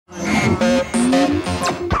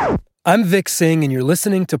I'm Vic Singh, and you're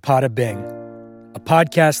listening to Pada Bing, a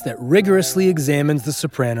podcast that rigorously examines The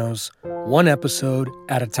Sopranos, one episode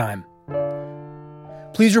at a time.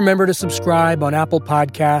 Please remember to subscribe on Apple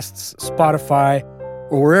Podcasts, Spotify,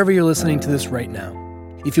 or wherever you're listening to this right now.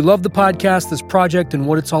 If you love the podcast, this project, and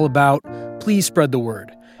what it's all about, please spread the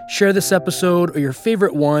word. Share this episode or your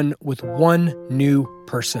favorite one with one new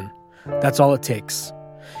person. That's all it takes.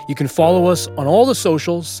 You can follow us on all the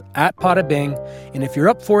socials at Pada Bing, and if you're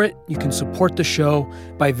up for it, you can support the show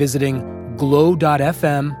by visiting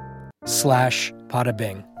glow.fm/Pada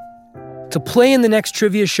Bing. To play in the next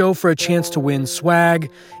trivia show for a chance to win swag,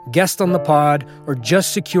 guest on the pod, or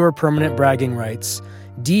just secure permanent bragging rights,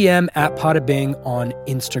 DM at Pada Bing on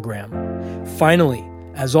Instagram. Finally,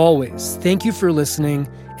 as always, thank you for listening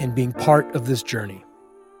and being part of this journey.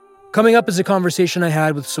 Coming up is a conversation I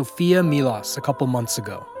had with Sofia Milas a couple months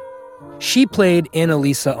ago. She played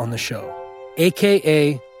Annalisa on the show,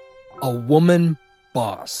 a.k.a. a woman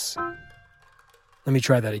boss. Let me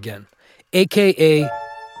try that again. A.k.a.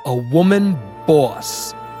 a woman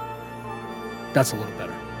boss. That's a little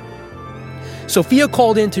better. Sofia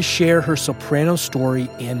called in to share her soprano story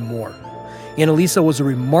and more. Annalisa was a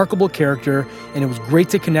remarkable character, and it was great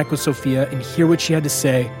to connect with Sofia and hear what she had to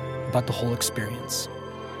say about the whole experience.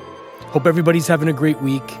 Hope everybody's having a great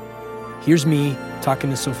week. Here's me talking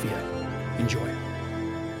to Sofia. Enjoy.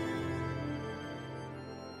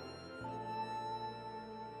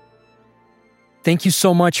 Thank you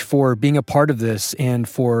so much for being a part of this and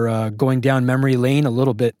for going down memory lane a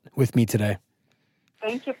little bit with me today.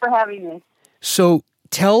 Thank you for having me. So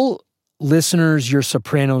tell listeners your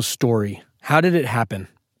Sopranos story. How did it happen?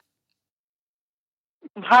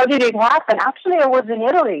 How did it happen? Actually, I was in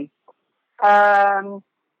Italy.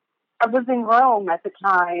 I was in Rome at the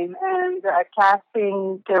time, and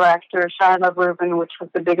casting director Sharla Rubin, which was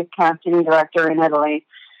the biggest casting director in Italy,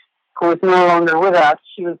 who is no longer with us.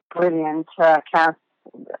 She was brilliant, cast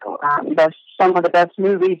some of the best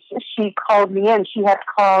movies. She called me in. She had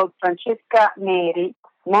called Francesca Neri,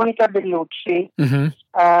 Monica Bellucci,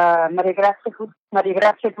 Maria Grazia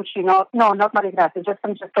Cucino, no, not Maria Grazia, just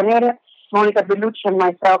Francesca Neri, Monica Bellucci, and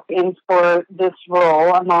myself in for this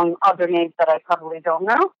role, among other names that I probably don't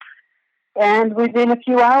know. And within a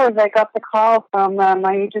few hours, I got the call from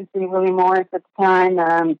my agency, Willie Morris, at the time,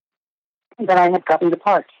 that I had gotten the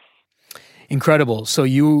part. Incredible. So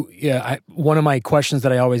one of my questions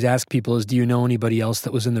that I always ask people is, do you know anybody else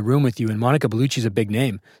that was in the room with you? And Monica Bellucci is a big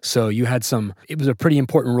name. So you had it was a pretty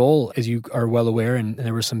important role, as you are well aware, and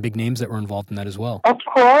there were some big names that were involved in that as well. Of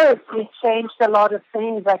course. It changed a lot of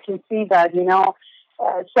things. I can see that, 7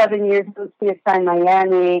 years in CSI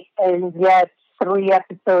Miami, and yet 3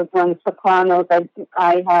 episodes on Sopranos.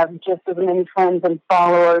 I have just as many friends and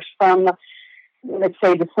followers from, let's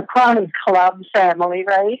say, the Sopranos Club family,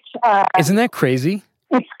 right? Isn't that crazy?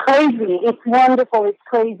 It's crazy. It's wonderful. It's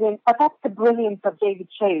crazy. But that's the brilliance of David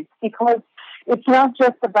Chase, because it's not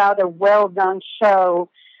just about a well-done show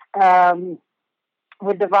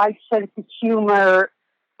with the right sense of humor,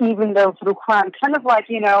 even though through crime. Kind of like,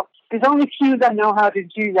 there's only few that know how to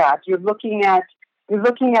do that. You're looking at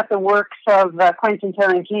the works of Quentin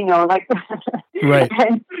Tarantino, like, right,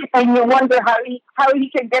 and you wonder how he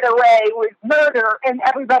can get away with murder and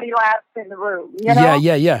everybody laughs in the room.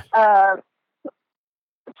 Yeah.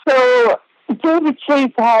 So David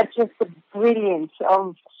Chase had just the brilliance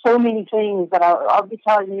of so many things that I'll be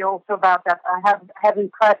telling you also about that have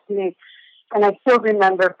impressed me, and I still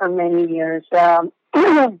remember for many years. I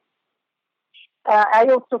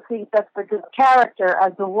also think that the character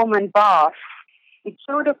as a woman boss, it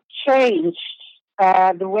sort of changed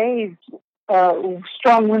the ways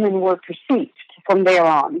strong women were perceived from there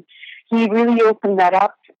on. He really opened that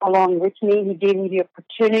up along with me. He gave me the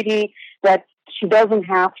opportunity that she doesn't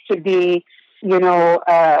have to be,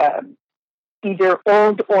 either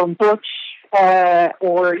old or butch,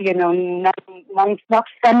 or, not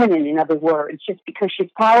feminine, in other words, just because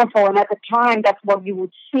she's powerful. And at the time, that's what you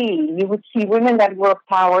would see. You would see women that were of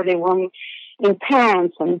power. They were in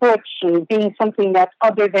pants and butch and being something that's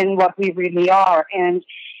other than what we really are. And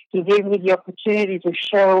he gave me the opportunity to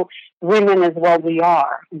show women as what we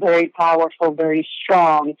are, very powerful, very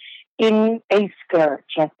strong, in a skirt,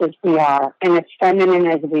 just as we are, and as feminine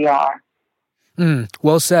as we are.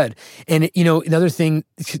 Well said. And, another thing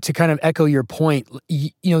to kind of echo your point,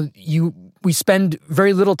 we spend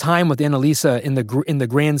very little time with Annalisa in the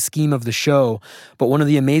grand scheme of the show. But one of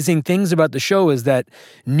the amazing things about the show is that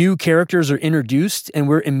new characters are introduced and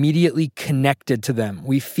we're immediately connected to them.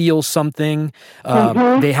 We feel something.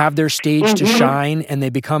 They have their stage to shine, and they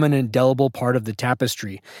become an indelible part of the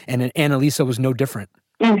tapestry. And Annalisa was no different.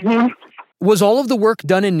 Was all of the work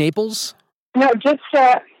done in Naples? No, just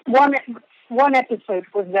one episode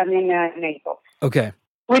was done in Naples. Okay.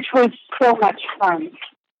 Which was so much fun.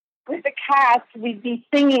 With the cast, we'd be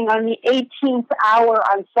singing on the 18th hour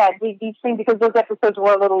on set. We'd be singing because those episodes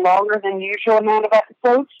were a little longer than the usual amount of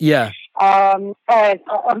episodes. Yeah. A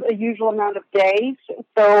usual amount of days.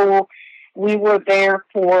 So we were there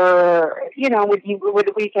for, with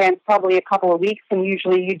the weekends, probably a couple of weeks, and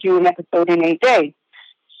usually you do an episode in 8 days.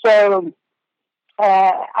 So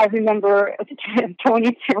I remember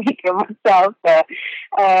Tony Sirico, myself,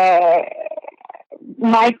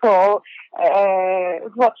 Michael,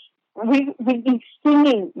 we'd be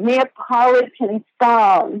singing Neapolitan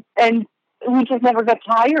songs, and we just never got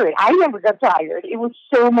tired. I never got tired. It was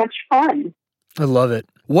so much fun. I love it.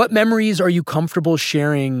 What memories are you comfortable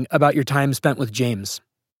sharing about your time spent with James?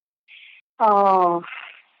 Oh,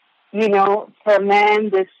 for a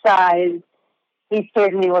man this size, he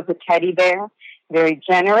certainly was a teddy bear. Very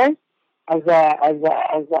generous as a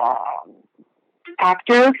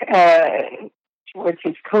actor with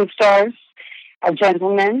his co-stars, a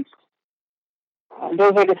gentleman.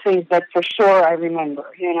 Those are the things that for sure I remember.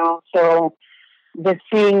 So the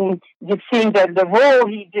role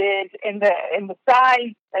he did, and the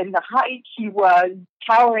size and the height he was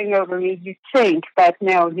towering over me, you think, but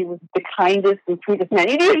no, he was the kindest and sweetest man.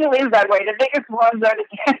 He usually is that way. The biggest ones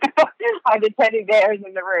are the teddy bears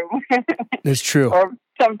in the room. That's true. Or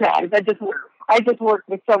sometimes I just worked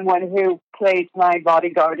with someone who played my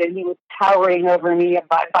bodyguard, and he was towering over me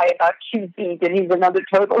by about 2 feet, and he's another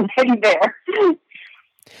total teddy bear.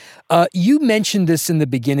 You mentioned this in the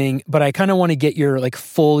beginning, but I kind of want to get your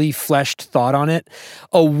fully fleshed thought on it.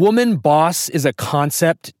 A woman boss is a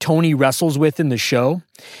concept Tony wrestles with in the show.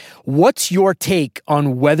 What's your take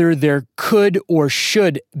on whether there could or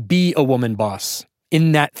should be a woman boss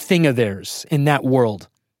in that thing of theirs, in that world?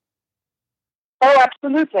 Oh,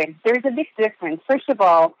 absolutely. There's a big difference. First of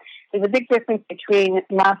all, there's a big difference between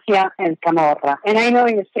mafia and camorra. And I know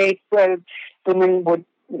in the States where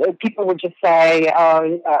people would just say,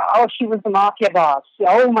 oh, she was the mafia boss.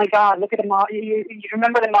 Oh my God, look at the mafia. You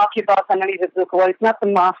remember the mafia boss? Well, it's not the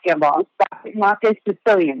mafia boss. Mafia is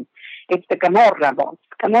Sicilian. It's the camorra boss.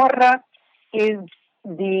 Camorra is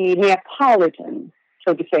the Neapolitan,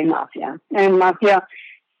 so to say, mafia. And mafia,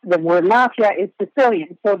 the word mafia is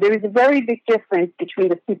Sicilian. So there is a very big difference between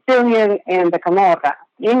the Sicilian and the camorra.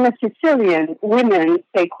 In the Sicilian, women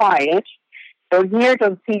stay quiet. Don't hear,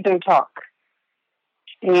 don't see, don't talk.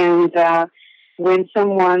 And when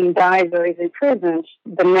someone dies or is imprisoned,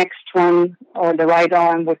 the next one or the right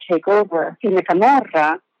arm would take over. In the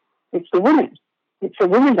camorra, it's the women. It's the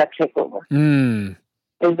women that take over.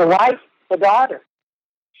 It's the wife, the daughter.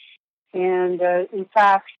 And in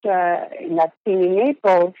fact, in that scene in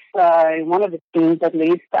Naples, in one of the scenes at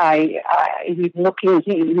least, he's looking,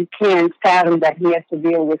 he can't fathom that he has to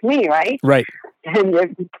deal with me, right? Right. And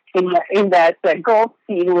in that golf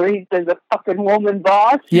scene where he says, a fucking woman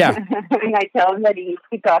boss, yeah. And I tell him that he needs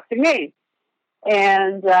to talk to me.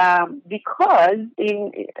 And because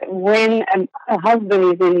when a husband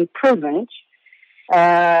is in prison,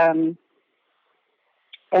 and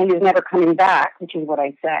he's never coming back, which is what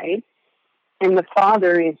I say, and the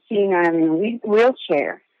father is seen in a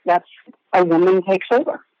wheelchair, that's a woman takes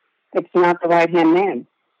over. It's not the right-hand man.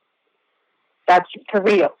 That's for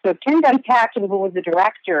real. So Ken Duncan, who was the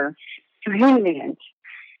director, brilliant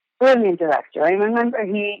director. I remember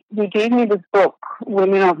he gave me this book,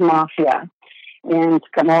 Women of Mafia, and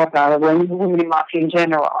Camorra, Women of Mafia in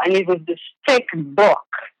general. And it was this thick book,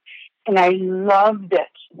 and I loved it.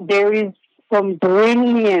 There is some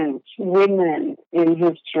brilliant women in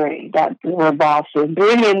history that were bosses.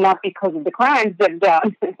 Brilliant not because of the crimes they've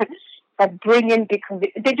done, but brilliant because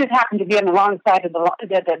they just happen to be on the wrong side of the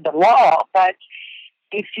law. But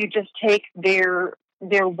if you just take their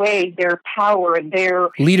way, their power, their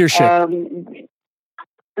leadership,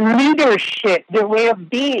 their way of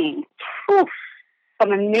being,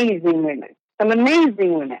 some amazing women,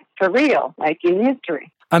 for real, like in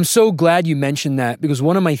history. I'm so glad you mentioned that, because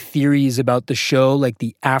one of my theories about the show, like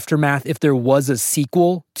the aftermath, if there was a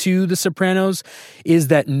sequel to The Sopranos, is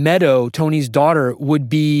that Meadow, Tony's daughter, would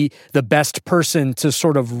be the best person to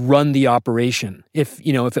sort of run the operation if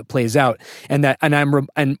it plays out. And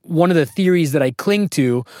one of the theories that I cling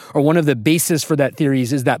to, or one of the bases for that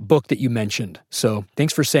theories, is that book that you mentioned. So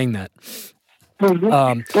thanks for saying that.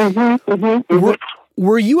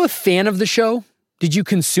 Were you a fan of the show? Did you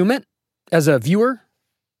consume it as a viewer?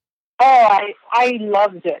 Oh, I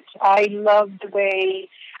loved it. I loved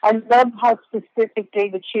how specific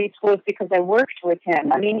David Chase was, because I worked with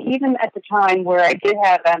him. I mean, even at the time where I did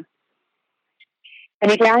have an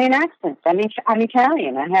Italian accent. I'm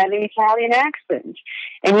Italian. I had an Italian accent.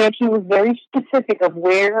 And yet he was very specific of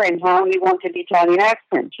where and how he wanted the Italian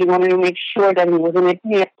accent. He wanted to make sure that it was a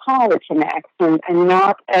Neapolitan accent and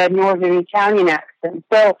not a Northern Italian accent.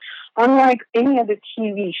 So unlike any other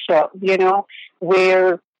TV show,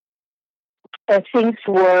 where things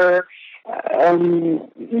were,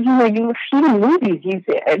 you see in movies,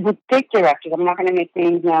 with big directors, I'm not going to make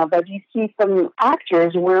names now, but you see some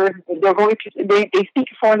actors where they speak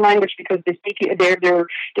a foreign language because they're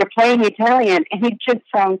playing Italian, and it just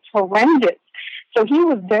sounds horrendous. So he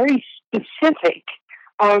was very specific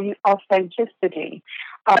on authenticity,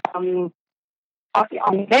 on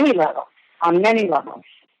many levels,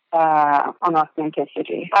 on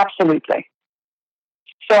authenticity, absolutely.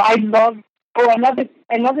 So I love. Oh,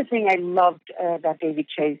 another thing I loved that David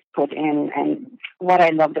Chase put in, and what I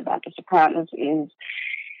loved about The Sopranos is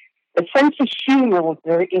the sense of humor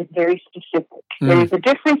is very specific. There is a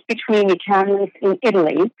difference between Italians in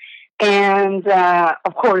Italy and,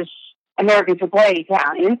 of course, Americans who play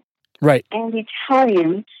Italian, right? And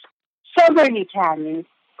Italians, Southern Italians,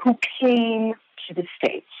 who came to the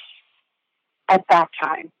States at that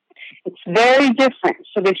time. It's very different.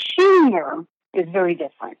 So the humor is very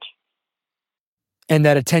different. And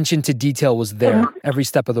that attention to detail was there every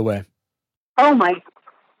step of the way. Oh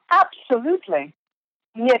absolutely.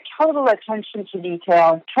 Yeah, total attention to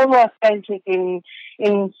detail, total authentic in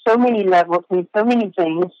so many levels, in so many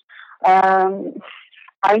things.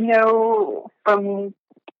 I know from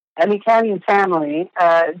an Italian family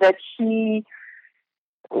that he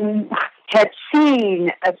had seen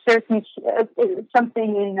a certain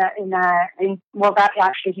something that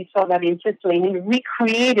actually he saw that in Sicily, and he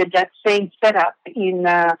recreated that same setup in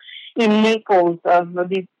Naples of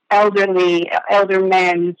these elder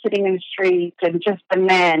men sitting in the street and just the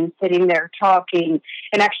men sitting there talking.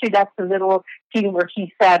 And actually, that's the little scene where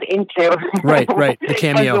he sat into right, the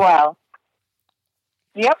cameo as well.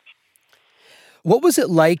 Yep. What was it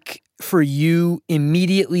like for you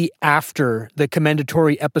immediately after the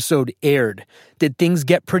Commendatore episode aired? Did things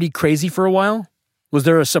get pretty crazy for a while? Was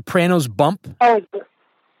there a Sopranos bump? Oh,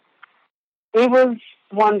 it was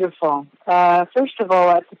wonderful. First of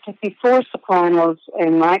all, before Sopranos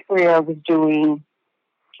in my career, I was doing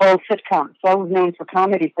whole sitcoms. So I was known for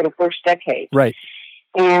comedy for the first decade. Right.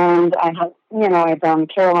 And I had done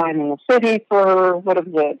Caroline in the City for, a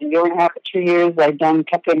year and a half or 2 years. I'd done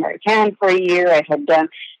Captain American for a year. I had done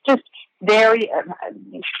just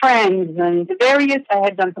Friends and various, I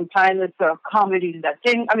had done some pilots of comedies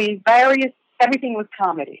everything was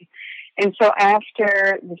comedy. And so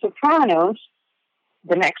after The Sopranos,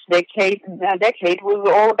 the next decade was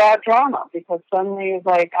all about drama, because suddenly it was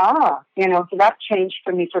like, so that changed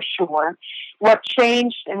for me for sure. What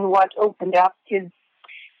changed and what opened up is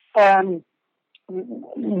the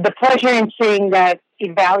pleasure in seeing that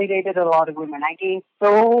it validated a lot of women. I gained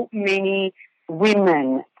so many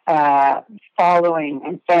women following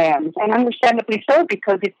and fans, and understandably so,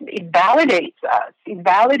 because it validates us. It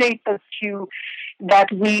validates us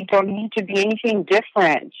that we don't need to be anything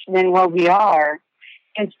different than what we are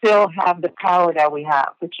and still have the power that we have,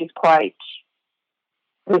 which is quite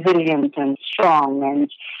resilient and strong.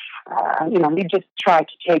 And we just try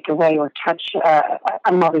to take away or touch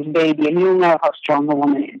a mother's baby, and you'll know how strong a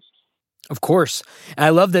woman is. Of course. And I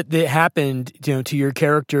love that it happened, to your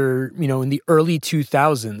character, in the early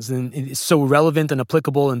 2000s, and it's so relevant and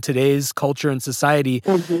applicable in today's culture and society.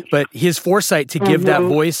 Mm-hmm. But his foresight to give that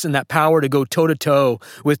voice and that power to go toe to toe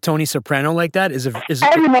with Tony Soprano like that is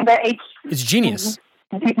I remember it's genius.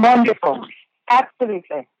 Wonderful.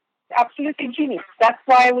 Absolutely genius. That's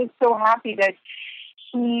why I was so happy that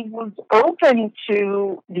he was open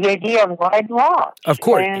to the idea of wide law. Of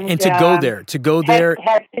course, and to go there.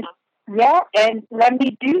 Yeah, and let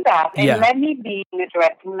me do that, and let me be in the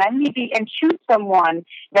direction, and choose someone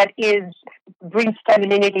that brings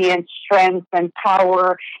femininity and strength and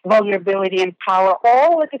power, vulnerability and power,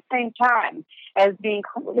 all at the same time, as being,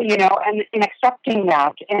 and accepting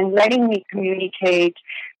that, and letting me communicate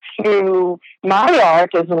through my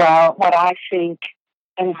art as well, what I think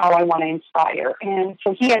and how I want to inspire. And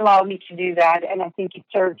so he allowed me to do that, and I think it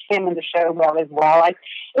served him and the show well as well.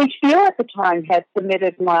 HBO at the time had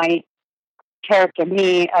submitted my character,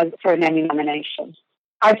 me, for an Emmy nomination.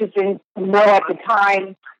 I just didn't know at the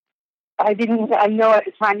time. I know at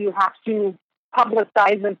the time you have to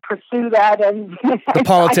publicize and pursue that, and the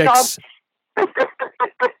politics.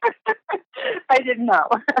 I didn't know.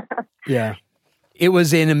 Yeah. It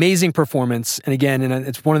was an amazing performance. And again, and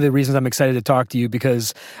it's one of the reasons I'm excited to talk to you,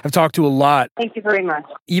 because I've talked to a lot. Thank you very much.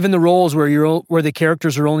 Even the roles where the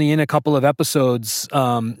characters are only in a couple of episodes,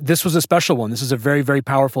 this was a special one. This is a very, very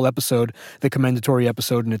powerful episode, the commendatory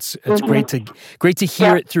episode, and it's great to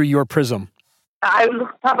hear it through your prism. I was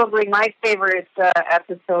probably my favorite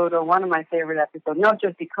episode, or one of my favorite episodes, not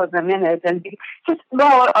just because I'm in it, and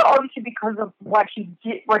obviously because of what he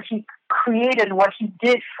did, what he created, what he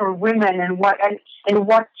did for women, and what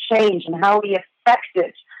changed, and how he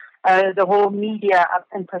affected the whole media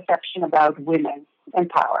and perception about women and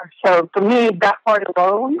power. So for me, that part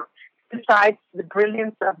alone, besides the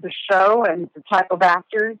brilliance of the show and the type of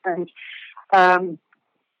actors, and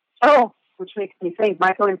which makes me think,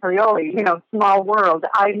 Michael Imperioli, Small World.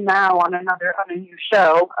 I'm now on a new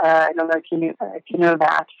show. I don't know if you know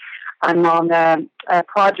that. I'm on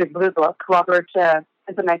Project Blue Book, Robert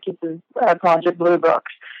Zemeckis' Project Blue Book,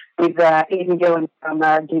 with Aidan Gillen from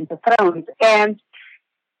Game of Thrones. And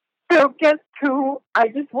so guess who I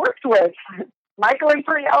just worked with? Michael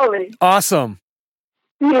Imperioli. Awesome.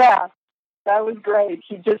 Yeah, that was great.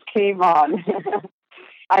 He just came on.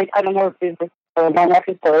 I don't know if it was one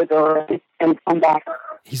episode or come back.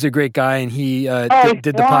 He's a great guy, and he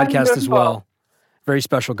did the podcast as well. Very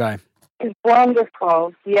special guy. It's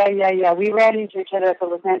wonderful. Yeah. We ran into each other at the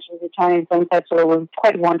Los Angeles Italian Film Festival. It was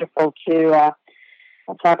quite wonderful to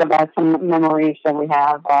talk about some memories that we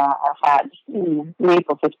have had in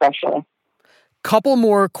Naples, especially. Couple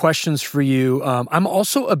more questions for you. I'm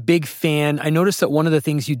also a big fan. I noticed that one of the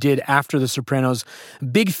things you did after The Sopranos,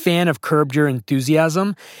 big fan of Curb Your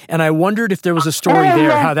Enthusiasm, and I wondered if there was a story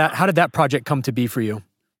there. How did that project come to be for you?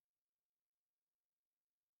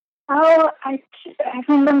 Oh, I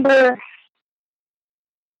remember.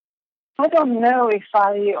 I don't know if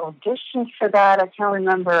I auditioned for that. I can't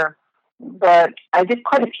remember, but I did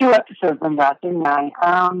quite a few episodes on that, didn't I?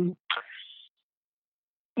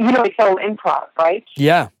 It's all improv, right?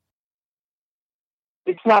 Yeah.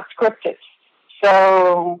 It's not scripted.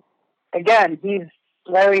 So, again,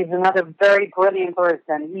 Larry's another very brilliant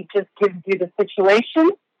person. He just gives you the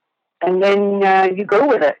situation, and then you go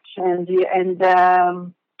with it. And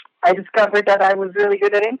I discovered that I was really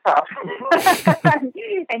good at improv.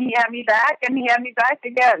 And he had me back, and he had me back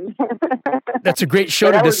again. That's a great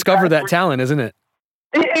show to discover that talent, isn't it?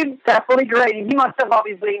 It's definitely great. He must have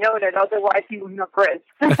obviously known it, otherwise he wouldn't have Chris.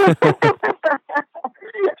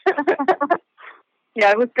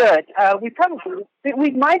 Yeah, it was good.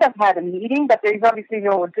 We might have had a meeting, but there's obviously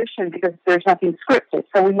no audition because there's nothing scripted.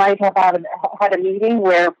 So we might have had a meeting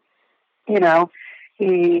where,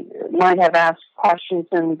 he might have asked questions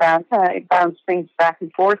and bounced things back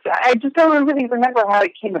and forth. I just don't really remember how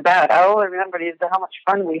it came about. All I remember is how much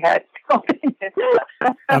fun we had.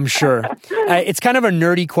 I'm sure. It's kind of a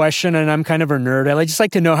nerdy question, and I'm kind of a nerd. I just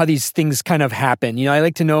like to know how these things kind of happen. I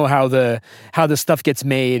like to know how the stuff gets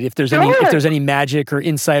made. If there's any magic or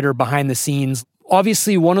insider behind the scenes.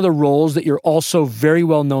 Obviously, one of the roles that you're also very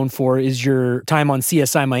well known for is your time on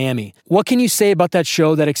CSI Miami. What can you say about that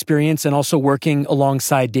show, that experience, and also working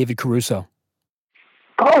alongside David Caruso?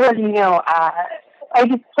 Oh, I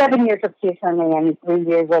did 7 years of CSI Miami, 3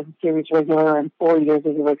 years as a series regular, and 4 years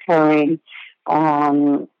as a recurring.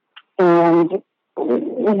 And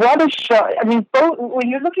what a show. I mean, both, when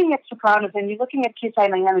you're looking at Sopranos and you're looking at CSI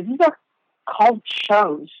Miami, these are cult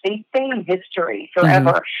shows. They stay in history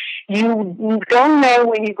forever. Mm-hmm. You don't know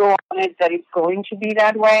when you go on it that it's going to be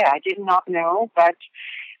that way. I did not know, but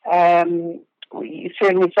we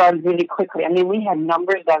certainly saw it really quickly. I mean, we had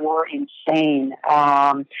numbers that were insane.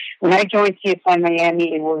 When I joined CSI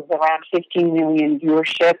Miami, it was around 15 million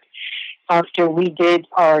viewership. After we did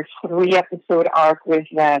our 3-episode arc with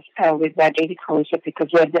that David Caruso, because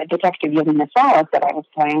we had the Detective Yumi Masalas that I was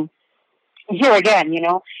playing. Here again,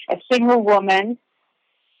 a single woman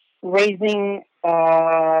raising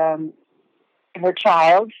her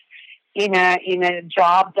child in a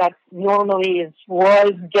job that normally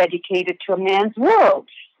was dedicated to a man's world,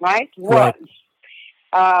 right? Right.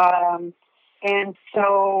 And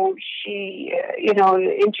so she,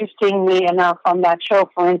 interestingly enough, on that show,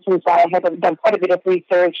 for instance, I had done quite a bit of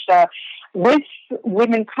research with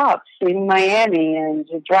women cops in Miami and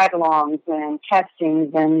drag-alongs and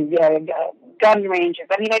testings and gun ranges.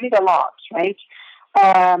 I mean, I did a lot, right,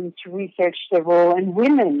 to research the role, and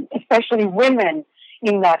women, especially women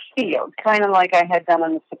in that field, kind of like I had done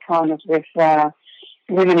on The Sopranos with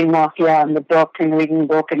Women in Mafia and the book, and reading the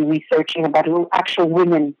book and researching about actual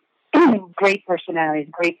women, great personalities,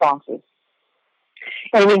 great bosses.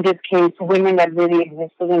 And in this case, women that really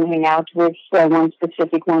existed and hang out with one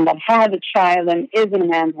specific one that had a child and is in a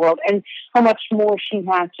man's world, and how much more she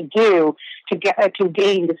had to do to get to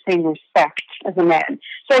gain the same respect as a man.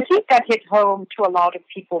 So I think that hit home to a lot of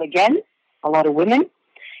people again, a lot of women.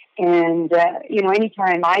 And,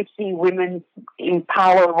 anytime I see women in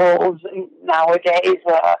power roles nowadays,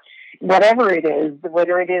 whatever it is,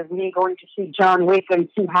 whether it is me going to see John Wick and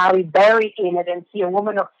see Halle Berry in it and see a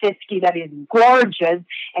woman of 50 that is gorgeous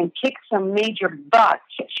and kicks some major butt.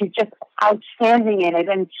 She's just outstanding in it.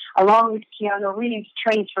 And along with Keanu Reeves,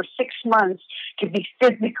 trains for 6 months to be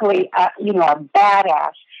physically, a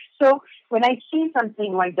badass. So when I see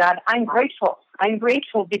something like that, I'm grateful. I'm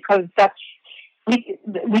grateful because we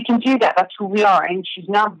can do that. That's who we are. And she's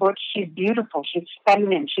not butch. She's beautiful. She's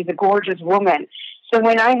feminine. She's a gorgeous woman. So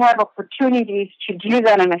when I have opportunities to do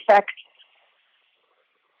that and affect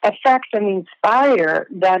and inspire,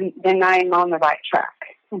 then I'm on the right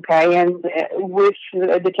track. Okay, and with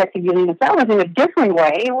Detective Yelena Salas in a different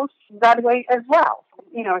way, it was that way as well.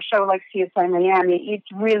 A show like CSI Miami, it's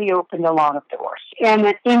really opened a lot of doors. And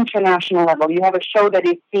at international level, you have a show that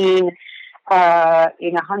is seen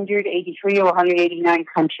in 183 or 189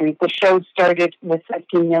 countries. The show started with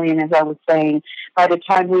 15 million, as I was saying. By the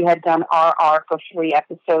time we had done our arc of 3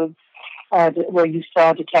 episodes, where you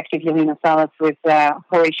saw Detective Yelena Salas with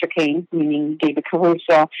Horatio Caine, meaning David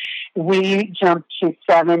Caruso, we jumped to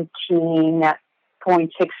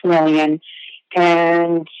 17.6 million.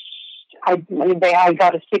 And I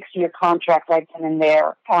got a 6-year contract right then and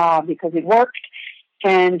there because it worked.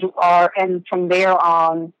 And from there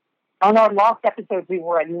on our last episode, we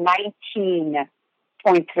were at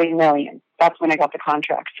 19.3 million. That's when I got the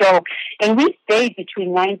contract. So, and we stayed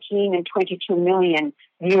between 19 and 22 million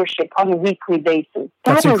viewership on a weekly basis.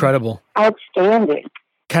 That's incredible. Outstanding.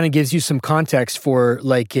 Kind of gives you some context for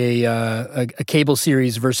like a cable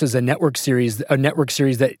series versus a network series. A network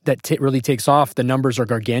series that really takes off. The numbers are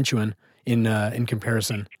gargantuan in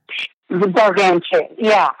comparison. Gargantuan,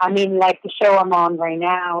 yeah. I mean, like the show I'm on right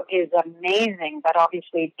now is amazing, but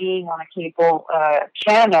obviously being on a cable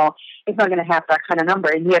channel is not going to have that kind of number.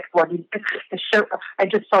 And yet, the show, I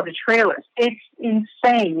just saw the trailers. It's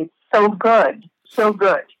insane. It's so good. So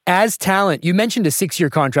good. As talent, you mentioned a 6-year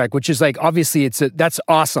contract, which is like, obviously that's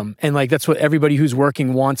awesome. And like, that's what everybody who's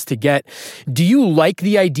working wants to get. Do you like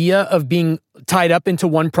the idea of being tied up into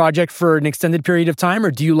one project for an extended period of time?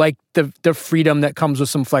 Or do you like the freedom that comes with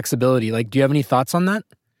some flexibility? Like, do you have any thoughts on that?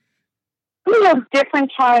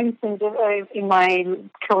 Different times in my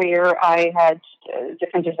career, I had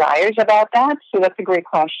different desires about that. So that's a great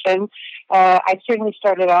question. I certainly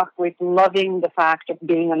started off with loving the fact of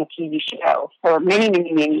being on a TV show for many,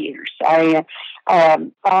 many, many years. I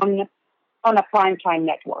on a primetime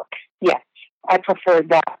network. Yes, I preferred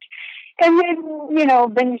that. And then,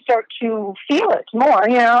 then you start to feel it more.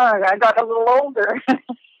 I got a little older.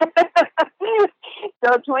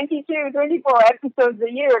 So 22, 24 episodes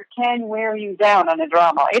a year can wear you down on a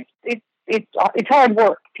drama. It's hard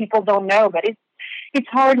work. People don't know, but it's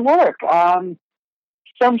hard work.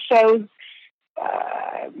 Some shows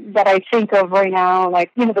that I think of right now,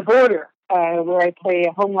 like, The Border, where I play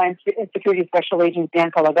a Homeland Security Special Agent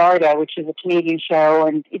Bianca Lagarda, which is a Canadian show,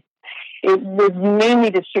 and it was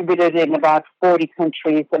mainly distributed in about 40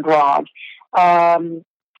 countries abroad.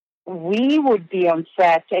 We would be on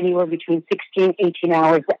set anywhere between 16, 18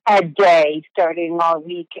 hours a day, starting our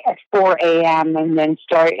week at 4 a.m. and then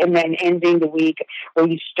ending the week where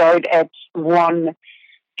you start at 1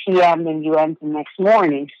 p.m. and you end the next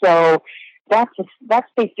morning. So that's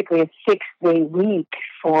basically a 6-day week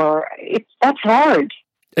that's hard.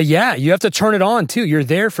 Yeah, you have to turn it on too. You're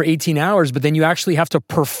there for 18 hours, but then you actually have to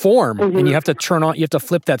perform and you have to turn on, you have to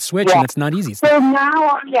flip that switch and it's not easy. So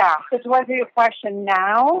now, so to answer your question,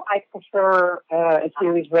 now I prefer a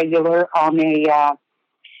series regular on a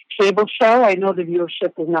cable show. I know the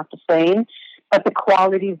viewership is not the same, but the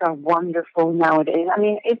qualities are wonderful nowadays. I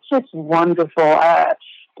mean, it's just wonderful.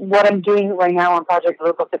 What I'm doing right now on Project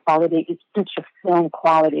Local Quality is feature film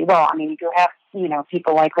quality. Well, I mean, you have,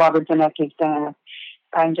 people like Robert Zemeckis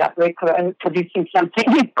and Jack Rick producing something.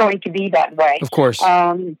 It's going to be that way. Of course.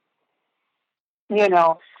 And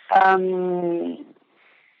that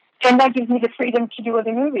gives me the freedom to do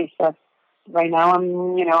other movies. So right now,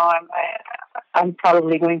 I'm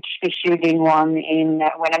probably going to be shooting one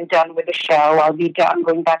when I'm done with the show. I'll be done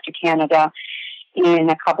going back to Canada in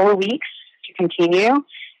a couple of weeks to continue.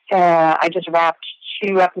 I just wrapped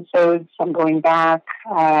 2 episodes. I'm going back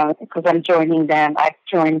because I'm joining them. I've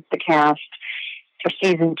joined the cast for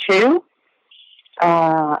season 2.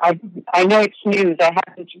 I know it's news. I have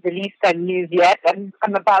haven't released that news yet.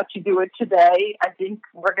 I'm about to do it today. I think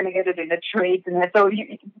we're going to get it in a trade, and so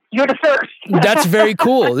you're the first. That's very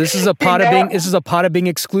cool. This is a Pada Bing. This is a Pada Bing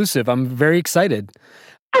exclusive. I'm very excited.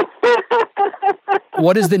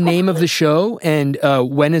 What is the name of the show, and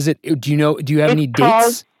when is it? Do you have any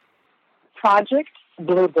dates? Project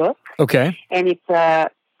Blue Book. Okay. And it's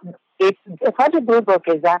Project Blue Book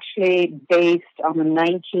is actually based on the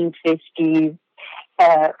 1950s.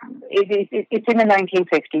 It's in the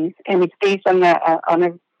 1950s, and it's based on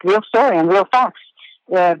a real story, on real facts.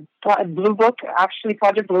 Blue Book, actually,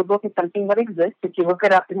 Project Blue Book is something that exists. If you look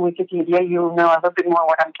it up in Wikipedia, you'll know a little bit more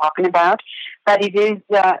what I'm talking about. But it is,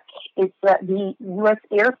 the U.S.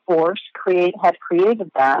 Air Force had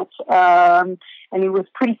created that, and it was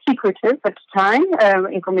pretty secretive at the time.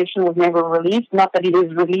 Information was never released. Not that it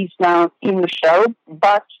is released now in the show,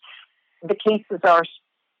 but the cases are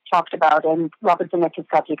talked about, and Robert Zemeckis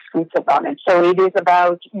got the exclusive on it. So it is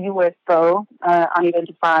about UFO,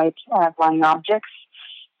 unidentified flying objects,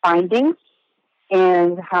 findings,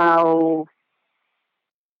 and how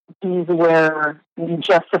these were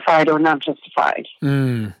justified or not justified.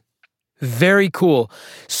 Very cool.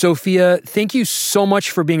 Sophia, thank you so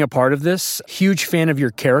much for being a part of this. Huge fan of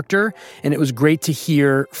your character, and it was great to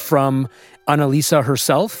hear from Annalisa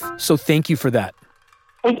herself. So thank you for that.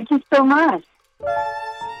 Thank you so much.